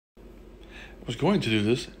I was going to do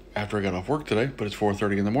this after I got off work today, but it's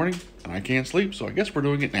 4:30 in the morning and I can't sleep, so I guess we're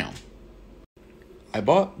doing it now. I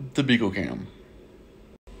bought the Beagle Cam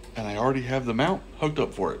and I already have the mount hooked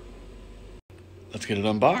up for it. Let's get it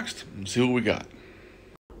unboxed and see what we got.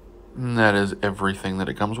 And that is everything that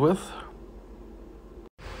it comes with.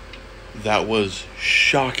 That was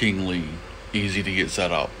shockingly easy to get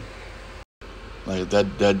set up. Like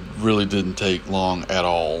that really didn't take long at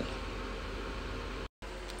all.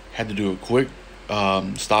 Had to do a quick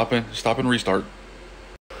stop and restart.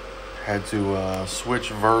 Had to switch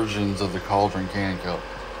versions of the cauldron can cup.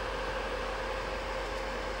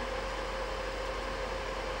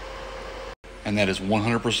 And that is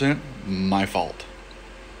 100% my fault.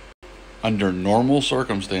 Under normal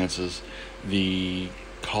circumstances, the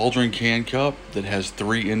cauldron can cup that has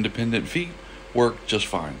 3 independent feet work just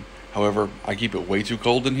fine. However, I keep it way too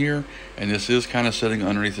cold in here, and this is kind of sitting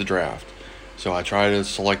underneath the draft. So I try to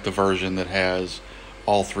select the version that has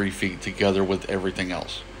all 3 feet together with everything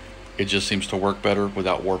else. It just seems to work better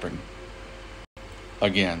without warping.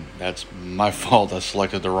 Again, that's my fault. I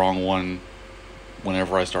selected the wrong one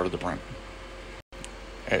whenever I started the print.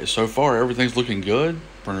 So far, everything's looking good.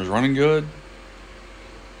 Printer's running good.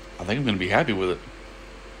 I think I'm going to be happy with it.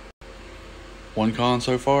 One con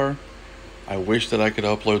so far, I wish that I could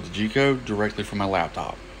upload the G-code directly from my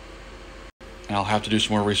laptop. And I'll have to do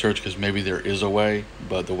some more research because maybe there is a way,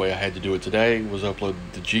 but the way I had to do it today was upload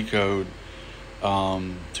the G-code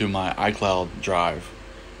to my iCloud drive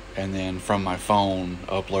and then from my phone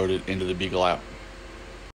upload it into the Beagle app.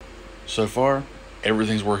 So far,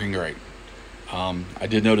 everything's working great. I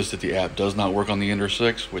did notice that the app does not work on the Ender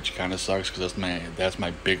 6, which kind of sucks because that's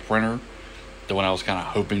my big printer, the one I was kind of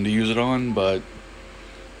hoping to use it on, but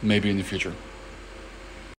maybe in the future.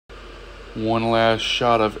 One last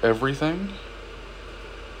shot of everything,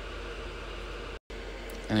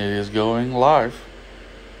 and it is going live.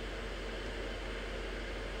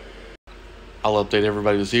 I'll update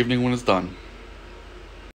everybody this evening when it's done.